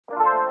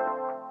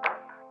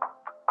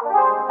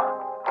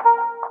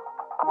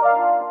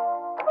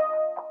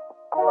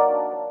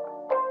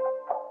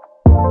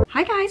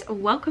Hi guys,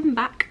 welcome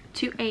back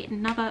to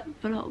another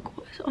vlog.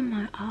 What is on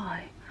my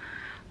eye?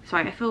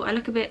 Sorry, I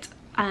look a bit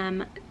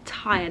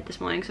tired this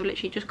morning, so I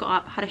literally just got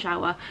up, had a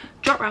shower,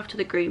 dropped Ralph to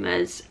the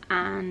groomers,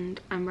 and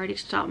I'm ready to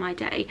start my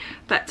day.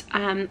 But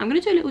I'm going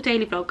to do a little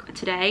daily vlog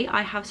today.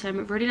 I have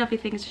some really lovely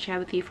things to share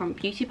with you from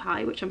Beauty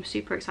Pie, which I'm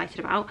super excited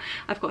about.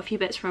 I've got a few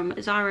bits from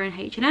Zara and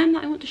H&M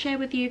that I want to share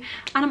with you,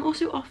 and I'm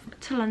also off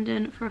to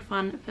London for a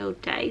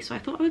fun-filled day, so I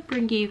thought I would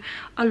bring you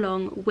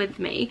along with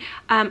me.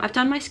 I've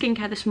done my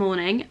skincare this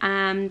morning,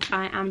 and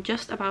I am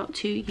just about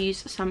to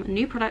use some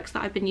new products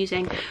that I've been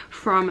using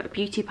from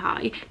Beauty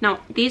Pie.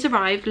 Now, these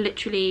arrived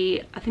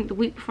literally, I think, the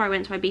week before I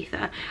went to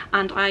Ibiza,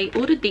 and I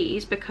ordered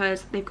these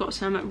because they've got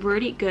some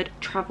really good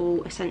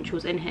travel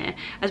essentials in here,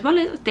 as well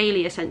as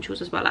daily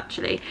essentials as well,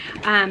 actually.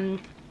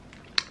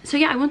 So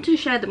yeah, I wanted to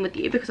share them with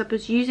you because I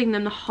was using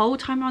them the whole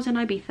time I was in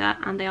Ibiza,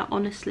 and they are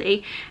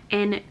honestly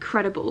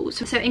incredible.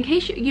 So in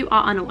case you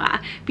are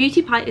unaware,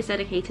 Beauty Pie is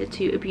dedicated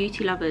to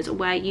beauty lovers,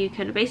 where you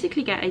can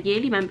basically get a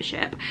yearly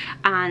membership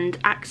and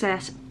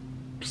access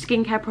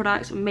skincare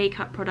products,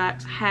 makeup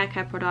products, hair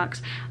care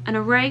products, an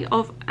array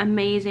of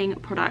amazing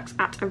products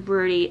at a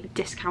really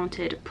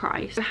discounted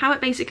price. So how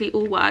it basically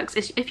all works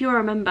is, if you're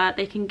a member,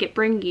 they can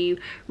bring you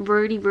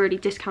really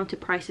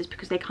discounted prices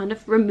because they kind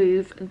of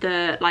remove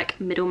the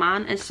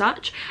middleman as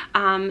such.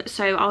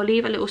 So I'll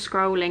leave a little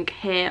scroll link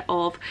here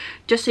of,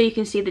 just so you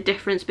can see the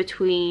difference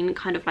between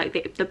kind of like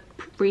the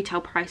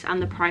retail price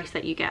and the price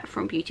that you get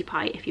from Beauty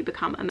Pie if you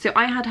become a member. So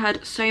I had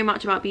heard so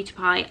much about Beauty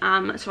Pie,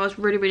 so I was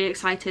really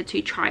excited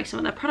to try some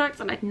of their products,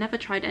 and I'd never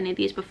tried any of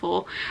these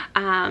before,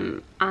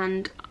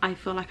 and I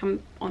feel like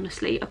I'm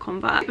honestly a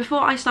convert.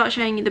 Before I start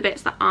showing you the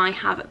bits that I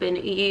have been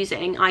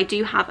using, I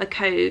do have a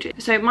code.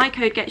 So my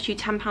code gets you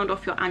 £10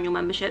 off your annual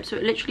membership, so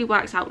it literally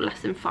works out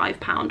less than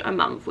 £5 a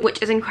month,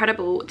 which is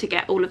incredible to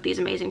get all of these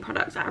amazing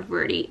products at a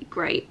really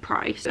great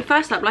price. But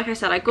first up, like I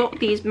said, I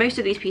got most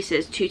of these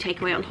pieces to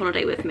take away on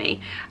holiday with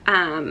me,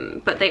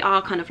 but they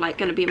are kind of like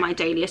going to be my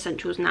daily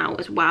essentials now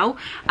as well.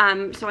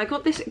 So I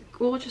got this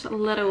gorgeous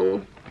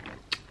little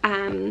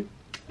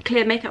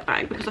clear makeup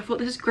bag because I thought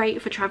this is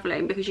great for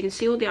traveling, because you can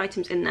see all the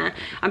items in there.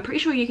 I'm pretty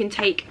sure you can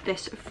take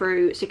this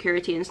through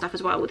security and stuff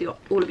as well with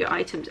all of your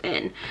items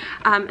in,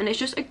 and it's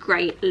just a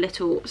great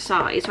little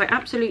size, so I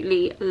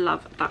absolutely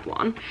love that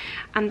one.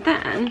 And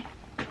then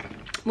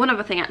one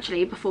other thing,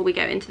 actually, before we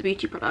go into the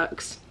beauty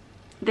products,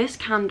 this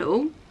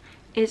candle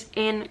is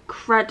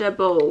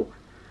incredible.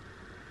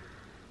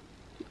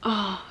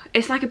 Oh,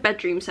 it's like a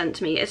bedroom scent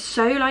to me. It's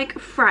so like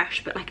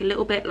fresh, but like a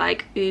little bit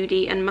like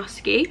oody and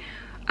musky.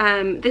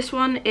 This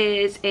one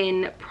is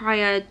in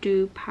Praia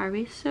do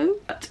Paraíso,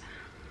 but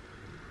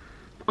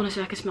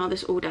honestly I could smell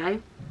this all day.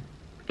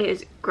 It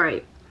is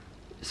great.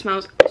 It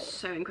smells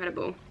so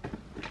incredible.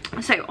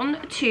 So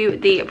on to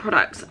the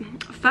products.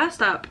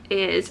 First up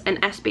is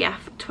an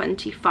SPF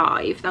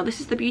 25. Now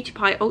this is the Beauty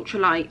Pie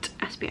Ultralight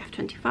SPF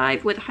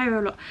 25 with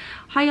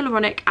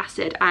hyaluronic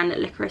acid and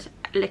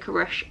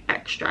licorice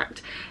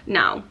extract.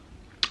 Now,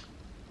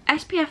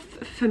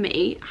 SPF for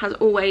me has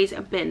always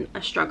been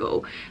a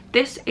struggle.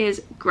 This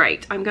is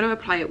great. I'm going to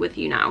apply it with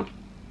you now.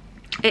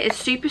 It is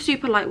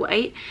super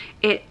lightweight.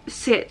 It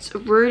sits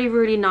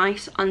really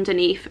nice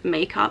underneath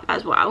makeup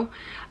as well.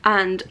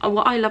 And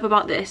what I love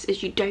about this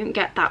is you don't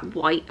get that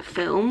white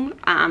film,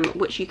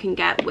 which you can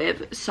get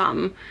with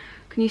some,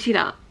 can you see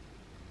that?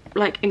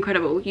 Like,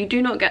 incredible. You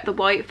do not get the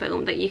white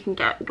film that you can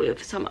get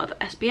with some other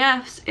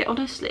SPFs. It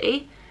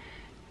honestly,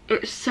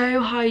 it's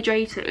so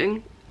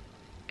hydrating.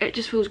 It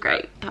just feels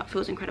great. That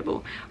feels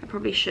incredible. I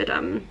probably should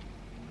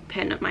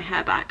pin my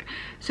hair back.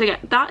 So yeah,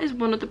 that is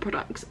one of the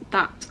products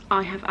that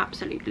I have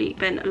absolutely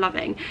been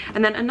loving.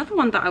 And then another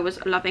one that I was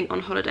loving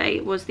on holiday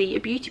was the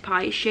Beauty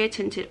Pie Sheer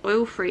Tinted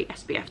Oil-Free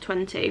SPF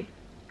 20.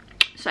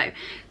 So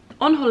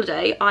on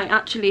holiday I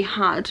actually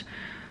had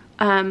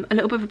a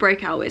little bit of a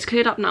breakout. It's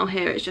cleared up now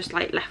here. It's just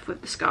like left with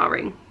the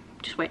scarring,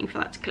 just waiting for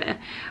that to clear.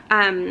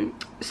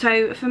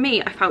 So for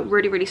me, I felt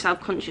really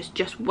self-conscious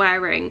just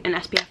wearing an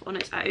SPF on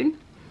its own.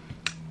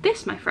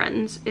 This, my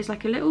friends, is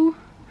like a little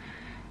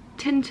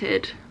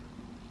tinted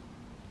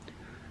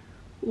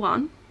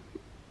one,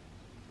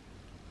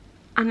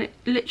 and it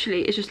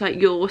literally is just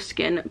like your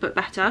skin but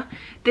better.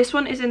 This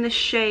one is in the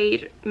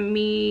shade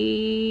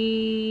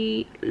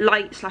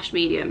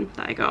light/medium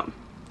that I got.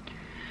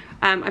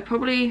 I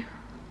probably,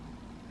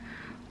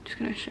 just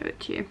gonna show it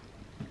to you,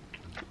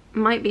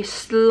 might be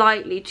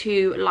slightly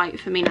too light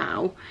for me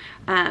now,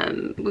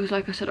 because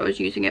like I said, I was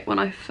using it when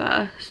I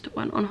first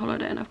went on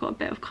holiday, and I've got a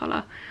bit of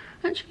colour.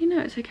 Actually no,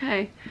 it's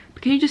okay,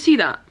 but can you just see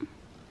that?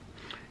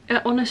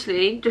 It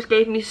honestly just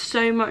gave me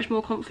so much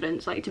more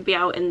confidence, like, to be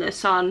out in the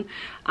sun,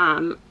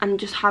 and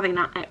just having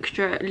that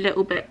extra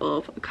little bit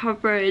of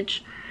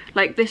coverage.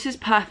 Like, this is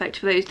perfect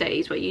for those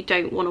days where you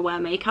don't want to wear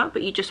makeup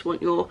but you just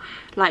want your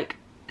like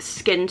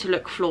skin to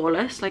look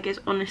flawless. Like, it's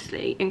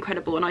honestly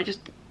incredible, and I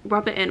just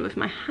rub it in with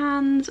my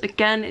hands.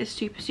 Again, it's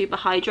super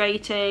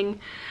hydrating,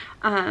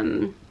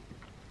 and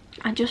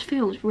just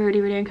feels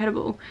really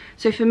incredible.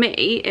 So for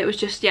me, it was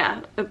just,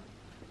 yeah,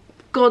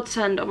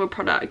 godsend of a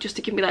product just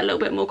to give me that little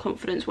bit more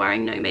confidence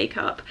wearing no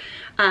makeup,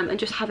 and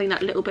just having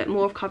that little bit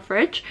more of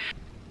coverage.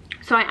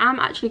 So I am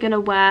actually going to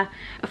wear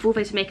a full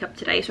face of makeup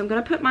today, so I'm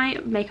going to put my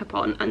makeup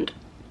on and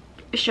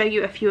show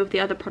you a few of the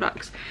other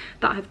products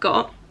that I've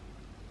got.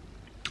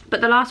 But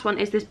the last one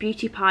is this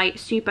Beauty Pie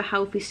Super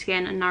Healthy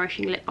Skin and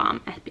Nourishing Lip Balm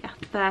SPF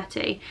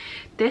 30.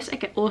 This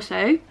again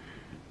also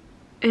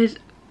is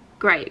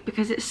great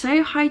because it's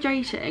so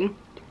hydrating,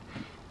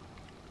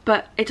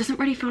 but it doesn't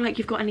really feel like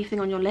you've got anything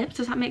on your lips.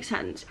 Does that make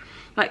sense?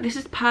 Like, this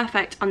is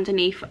perfect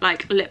underneath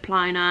like lip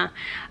liner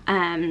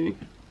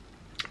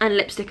and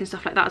lipstick and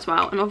stuff like that as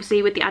well. And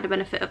obviously with the added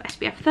benefit of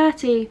SPF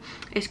 30,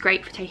 it's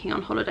great for taking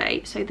on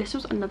holiday. So this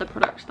was another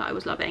product that I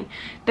was loving.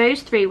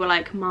 Those three were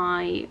like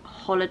my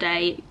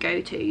holiday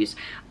go-tos.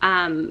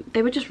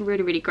 They were just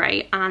really, really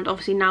great. And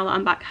obviously now that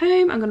I'm back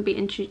home, I'm going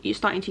to be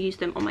starting to use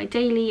them on my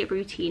daily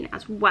routine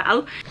as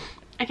well.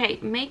 Okay,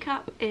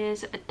 makeup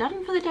is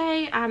done for the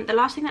day. The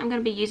last thing that I'm going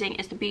to be using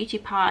is the Beauty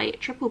Pie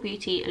Triple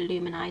Beauty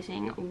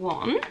Illuminizing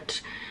Wand.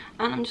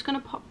 And I'm just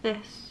going to pop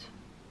this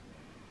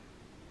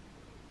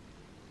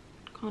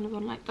kind of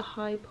on like the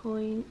high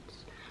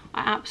points.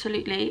 I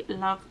absolutely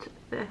loved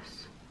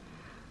this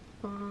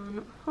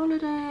on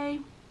holiday,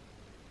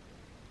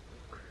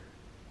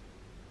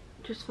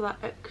 just for that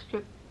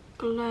extra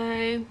glow.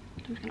 I'm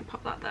just going to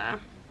pop that there.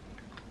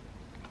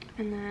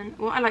 And then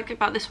what I like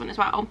about this one as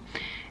well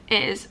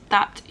is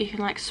that you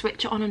can like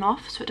switch it on and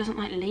off, so it doesn't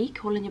like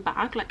leak all in your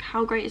bag. Like,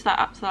 how great is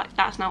that? So like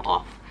that's now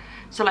off,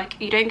 so like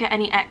you don't get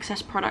any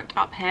excess product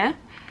up here.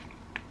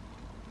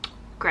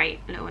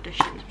 Great little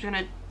addition. I'm just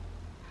gonna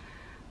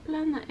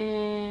blend that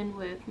in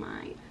with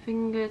my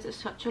fingers. It's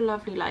such a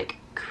lovely like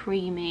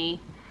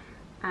creamy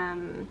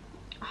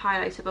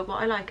highlighter, but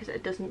what I like is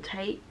it doesn't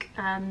take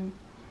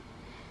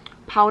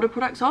powder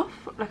products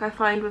off. Like, I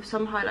find with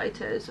some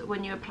highlighters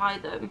when you apply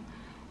them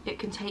it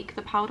can take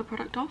the powder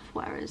product off,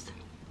 whereas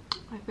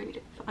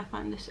I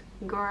find this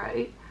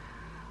great,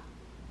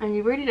 and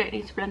you really don't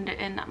need to blend it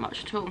in that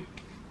much at all.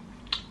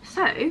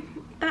 So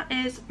that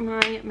is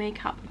my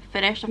makeup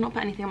finished. I've not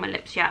put anything on my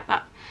lips yet,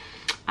 but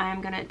I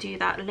am going to do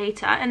that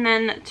later. And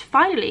then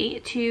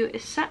finally, to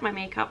set my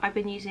makeup, I've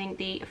been using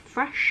the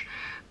Fresh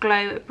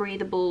Glow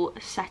Breathable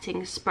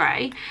Setting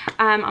Spray.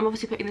 I'm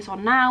obviously putting this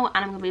on now,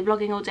 and I'm going to be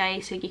vlogging all day,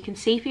 so you can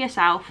see for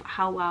yourself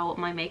how well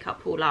my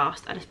makeup will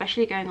last, and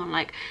especially going on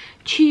like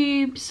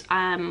tubes,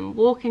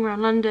 walking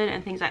around London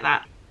and things like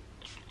that.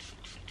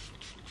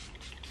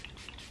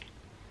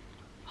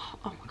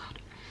 Oh my god,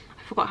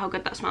 I forgot how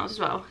good that smells as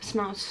well. It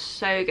smells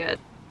so good.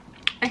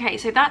 Okay,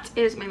 so that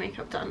is my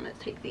makeup done. Let's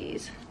take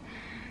these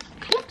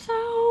clips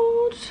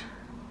out.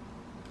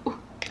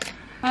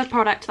 Third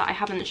product that I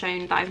haven't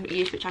shown that I've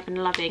used, which I've been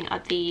loving,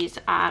 are these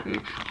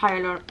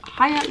hyaluronic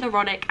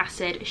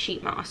acid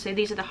sheet masks. So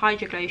these are the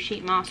Hydro Glow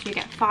sheet masks. You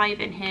get 5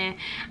 in here,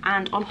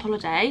 and on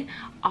holiday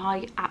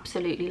I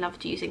absolutely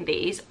loved using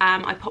these.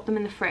 I pop them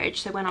in the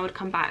fridge, so when I would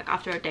come back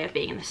after a day of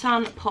being in the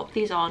sun, pop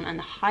these on, and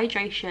the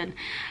hydration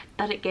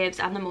that it gives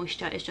and the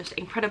moisture is just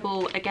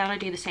incredible. Again, I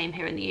do the same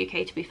here in the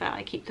UK, to be fair.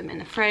 I keep them in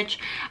the fridge,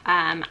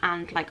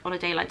 and like on a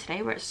day like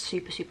today where it's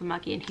super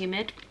muggy and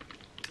humid,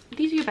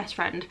 these are your best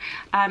friend.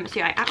 So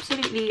yeah, I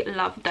absolutely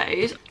love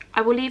those.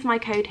 I will leave my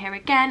code here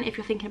again if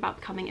you're thinking about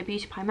becoming a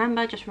Beauty Pie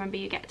member. Just remember,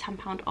 you get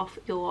 £10 off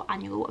your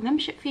annual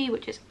membership fee,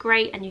 which is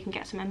great, and you can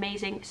get some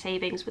amazing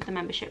savings with the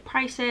membership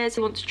prices.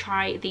 I want to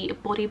try the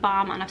body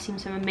balm, and I've seen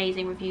some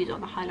amazing reviews on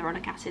the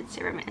hyaluronic acid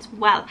serum as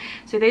well.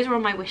 So those are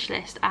on my wish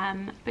list.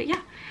 But yeah,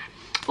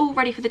 all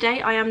ready for the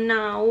day. I am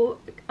now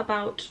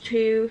about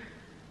to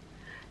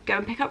go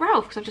and pick up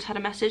Ralph, because I've just had a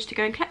message to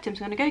go and collect him.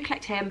 So I'm going to go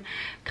collect him,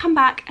 come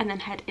back, and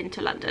then head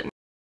into London.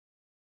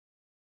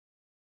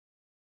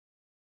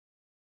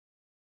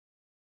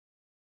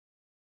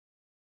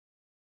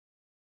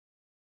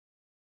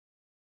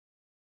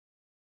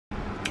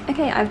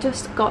 Okay, I've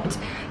just got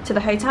to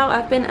the hotel.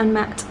 I've been and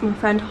met my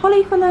friend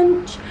Holly for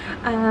lunch,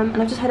 and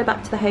I've just headed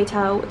back to the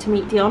hotel to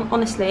meet Dion.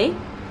 Honestly,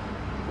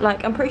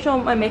 like, I'm pretty sure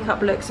my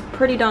makeup looks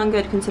pretty darn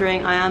good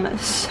considering I am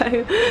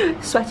so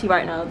sweaty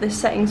right now. This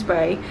setting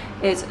spray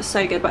is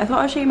so good, but I thought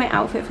I'd show you my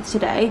outfit for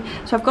today.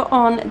 So I've got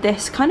on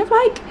this kind of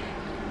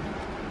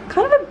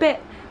a bit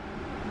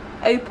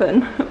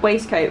open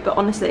waistcoat, but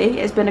honestly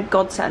it's been a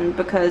godsend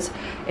because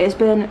it's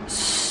been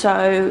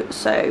so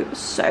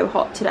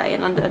hot today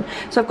in London.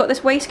 So I've got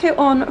this waistcoat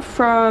on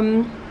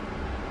from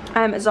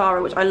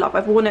Zara, which I love.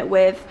 I've worn it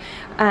with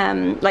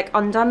like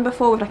undone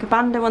before with like a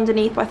bandeau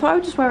underneath, but I thought I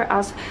would just wear it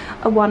as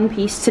a one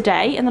piece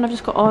today. And then I've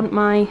just got on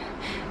my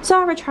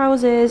Zara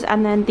trousers,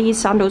 and then these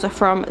sandals are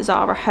from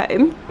Zara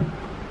Home.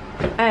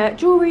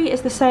 Jewellery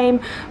is the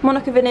same,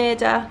 Monica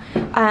Vinader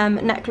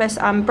necklace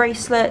and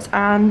bracelet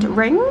and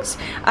rings.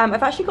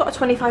 I've actually got a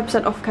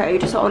 25% off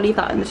code, so I'll leave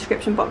that in the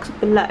description box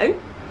below.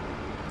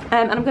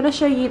 And I'm going to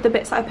show you the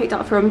bits that I picked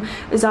up from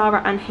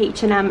Zara and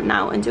H&M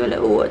now and do a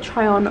little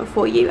try on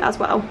for you as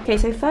well. Okay,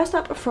 so first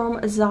up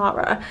from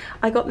Zara,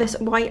 I got this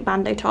white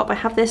bandeau top. I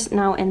have this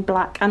now in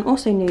black and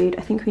also nude.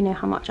 I think we know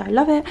how much I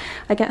love it.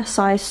 I get a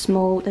size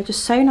small. They're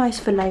just so nice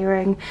for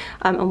layering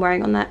and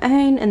wearing on their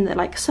own in the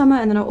like summer,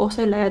 and then I'll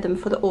also layer them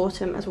for the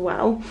autumn as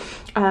well.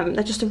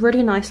 They're just a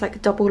really nice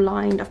like double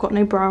lined. I've got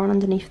no bra on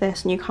underneath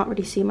this and you can't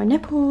really see my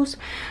nipples.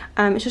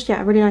 It's just,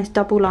 yeah, a really nice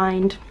double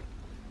lined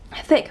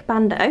thick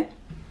bandeau.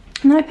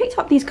 And then I picked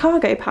up these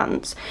cargo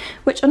pants,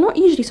 which are not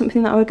usually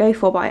something that I would go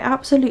for, but I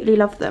absolutely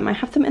love them. I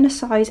have them in a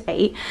size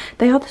 8.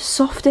 They are the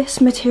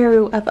softest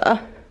material ever.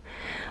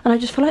 And I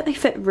just feel like they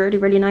fit really,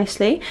 really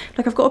nicely.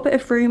 Like, I've got a bit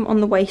of room on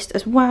the waist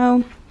as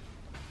well.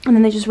 And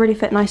then they just really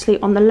fit nicely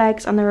on the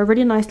legs, and they're a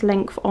really nice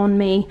length on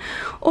me.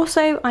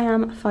 Also, I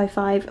am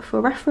 5'5"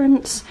 for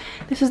reference.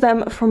 This is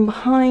them from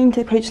behind.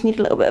 They probably just need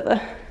a little bit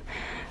of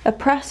a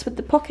press with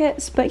the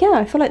pockets, but yeah,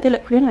 I feel like they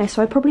look really nice.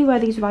 So I probably wear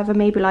these with either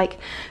maybe like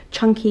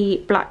chunky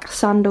black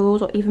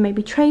sandals or even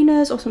maybe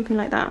trainers or something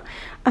like that.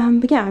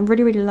 But yeah, I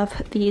really, really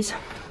love these.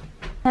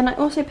 And I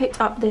also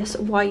picked up this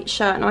white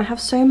shirt. Now I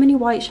have so many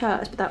white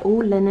shirts, but they're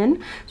all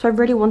linen. So I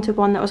really wanted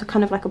one that was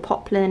kind of like a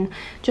poplin,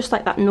 just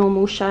like that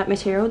normal shirt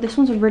material. This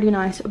one's a really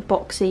nice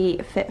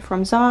boxy fit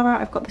from Zara.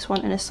 I've got this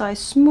one in a size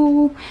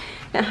small.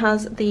 It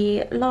has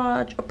the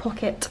large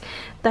pocket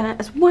there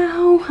as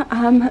well.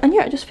 And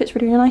yeah, it just fits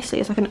really nicely.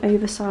 It's like an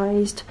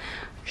oversized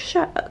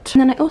shirt.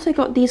 And then I also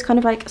got these kind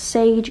of like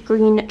sage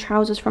green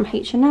trousers from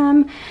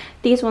H&M.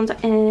 These ones are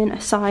in a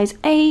size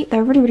 8.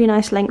 They're a really, really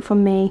nice length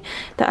on me.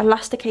 They're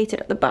elasticated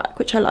at the back,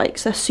 which I like,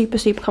 so they're super,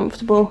 super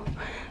comfortable.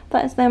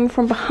 That is them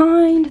from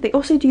behind. They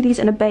also do these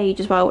in a beige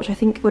as well, which I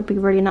think would be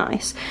really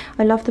nice.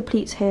 I love the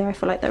pleats here. I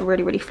feel like they're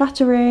really, really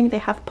flattering. They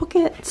have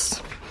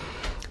pockets.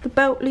 The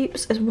belt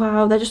loops as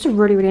well. They're just a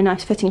really, really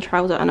nice fitting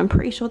trouser, and I'm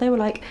pretty sure they were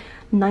like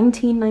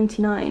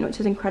 $19.99, which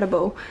is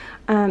incredible.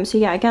 So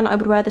yeah, again, I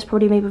would wear this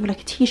probably maybe with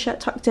like a t-shirt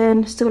tucked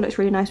in. Still looks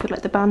really nice with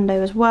like the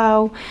bandeau as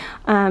well.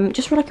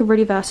 Just for like a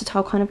really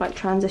versatile kind of like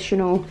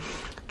transitional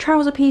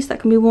trouser piece that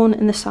can be worn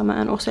in the summer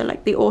and also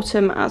like the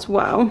autumn as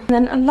well.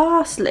 And then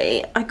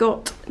lastly, I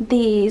got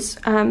these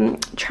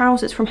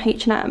trousers from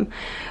H&M,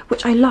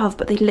 which I love,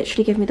 but they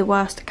literally give me the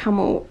worst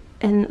camel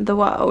in the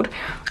world.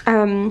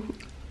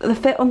 The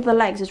fit on the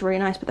legs is really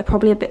nice, but they're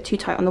probably a bit too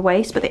tight on the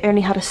waist, but they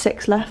only had a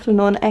 6 left and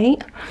not an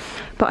 8.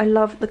 But I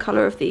love the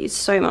colour of these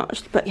so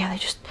much. But yeah, they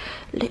just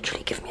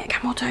literally give me a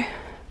camel toe.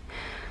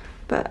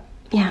 But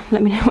yeah,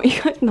 let me know what you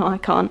guys... No, I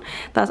can't.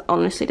 That's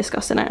honestly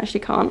disgusting. I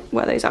actually can't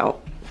wear those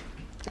out.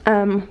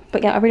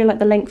 But yeah, I really like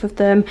the length of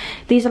them.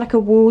 These are like a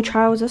wool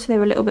trouser, so they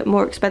were a little bit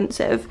more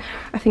expensive.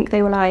 I think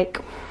they were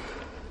like...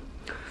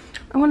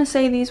 I want to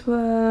say these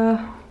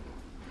were...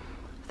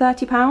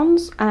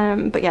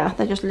 £30, but yeah,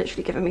 they're just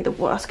literally giving me the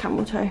worst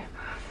camel toe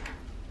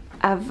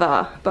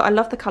ever. But I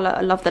love the colour,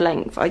 I love the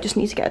length. I just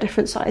need to get a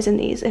different size in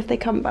these if they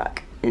come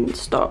back in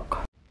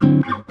stock.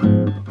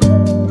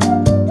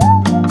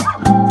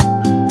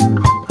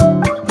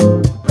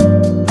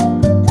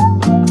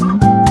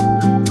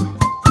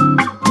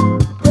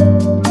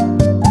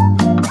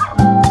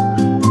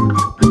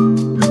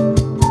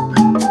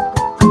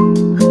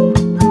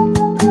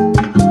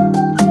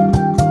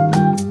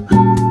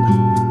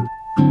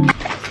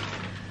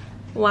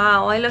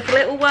 Wow, I look a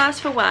little worse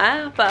for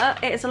wear,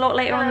 but it's a lot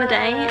later on the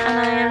day, and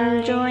I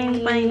am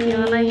joined by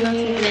Dion. I've not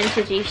even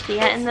introduced you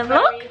yet in the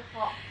vlog.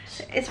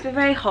 It's been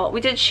very hot. We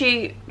did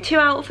shoot 2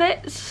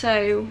 outfits,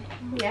 so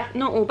yeah,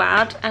 not all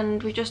bad,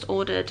 and we just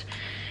ordered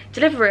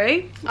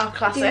Deliveroo. Our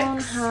classics. Dion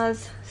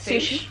has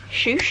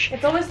sushi.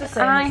 It's always the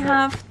same. I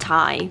have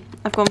Thai.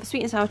 I've gone for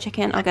sweet and sour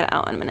chicken. I'll get it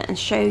out in a minute and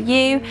show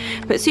you.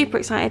 But super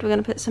excited. We're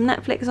going to put some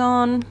Netflix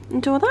on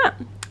and do all that.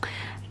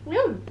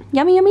 Yum.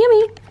 Yummy, yummy,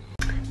 yummy.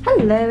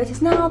 Hello, it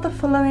is now the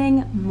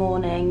following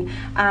morning.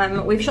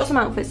 We've shot some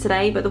outfits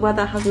today, but the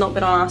weather has not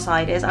been on our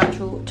side. It is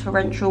actual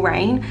torrential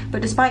rain,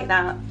 but despite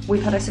that,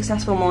 we've had a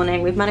successful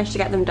morning. We've managed to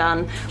get them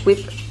done.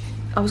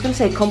 I was going to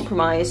say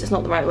compromised, it's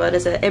not the right word,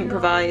 is it?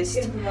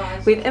 Improvised.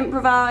 We've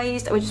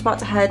improvised. We're just about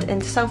to head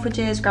into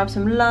Selfridges, grab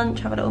some lunch,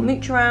 have a little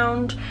mooch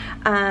around.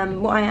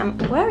 What I am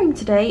wearing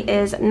today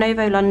is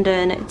Novo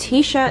London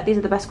t-shirt. These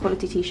are the best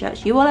quality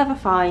t-shirts you will ever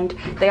find.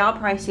 They are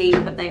pricey,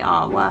 but they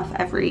are worth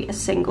every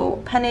single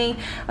penny.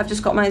 I've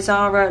just got my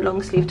Zara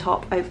long sleeve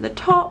top over the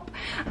top.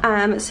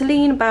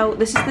 Celine belt,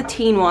 this is the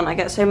teen one. I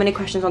get so many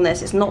questions on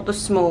this. It's not the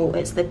small,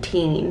 it's the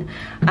teen.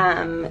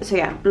 So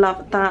yeah,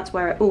 love that,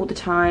 wear it all the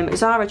time.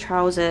 Zara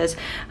trousers,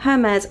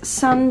 Hermes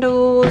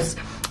sandals,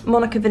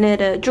 Monica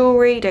Verneda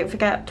jewellery. Don't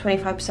forget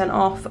 25%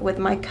 off with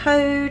my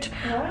code.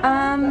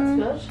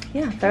 That's good.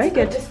 Yeah, very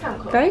good.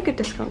 Very good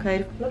discount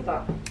code. Love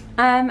that.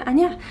 And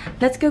yeah,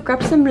 let's go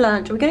grab some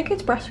lunch. We're gonna go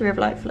to Brasserie of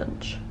Life for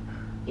lunch.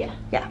 Yeah.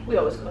 Yeah. We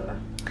always go there.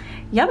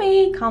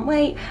 Yummy, can't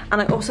wait.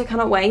 And I also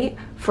cannot wait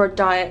for a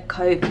Diet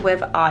Coke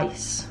with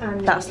ice.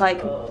 That's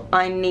like,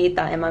 I need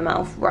that in my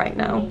mouth right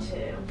now. Me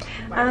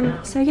too.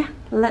 So yeah,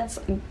 let's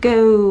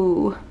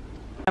go.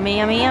 Yummy,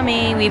 yummy,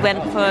 yummy. We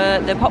went for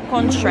the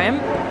popcorn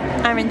shrimp.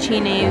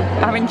 arancini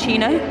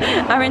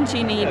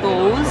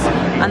balls,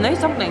 and those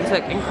dumplings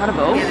look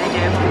incredible. Yeah, they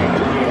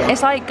do.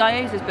 It's like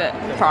gyoza's but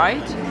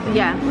fried.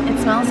 Yeah, it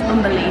smells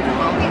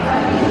unbelievable.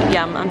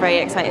 Yeah, I'm very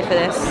excited for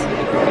this.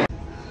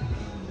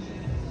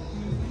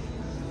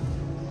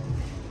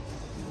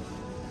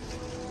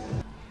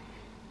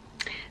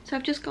 So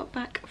I've just got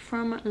back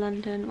from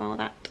London. Well,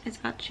 that is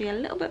actually a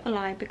little bit of a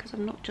lie because I've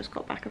not just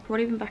got back. I've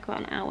probably been back about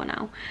an hour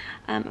now.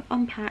 I've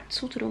unpacked,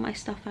 sorted all my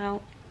stuff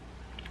out,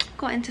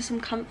 got into some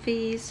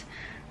comfies.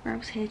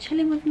 Ralph's here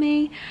chilling with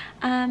me,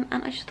 and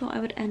I just thought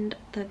I would end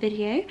the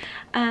video.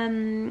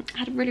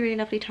 Had a really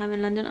lovely time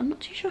in London. I'm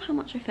not too sure how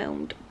much I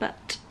filmed,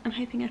 but I'm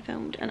hoping I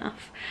filmed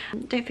enough.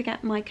 Don't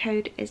forget, my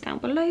code is down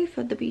below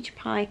for the Beauty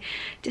Pie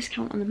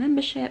discount on the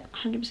membership.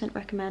 100%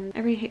 recommend. I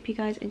really hope you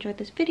guys enjoyed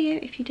this video.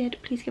 If you did,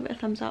 please give it a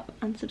thumbs up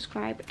and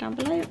subscribe down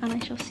below, and I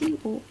shall see you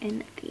all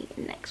in the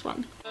next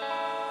one.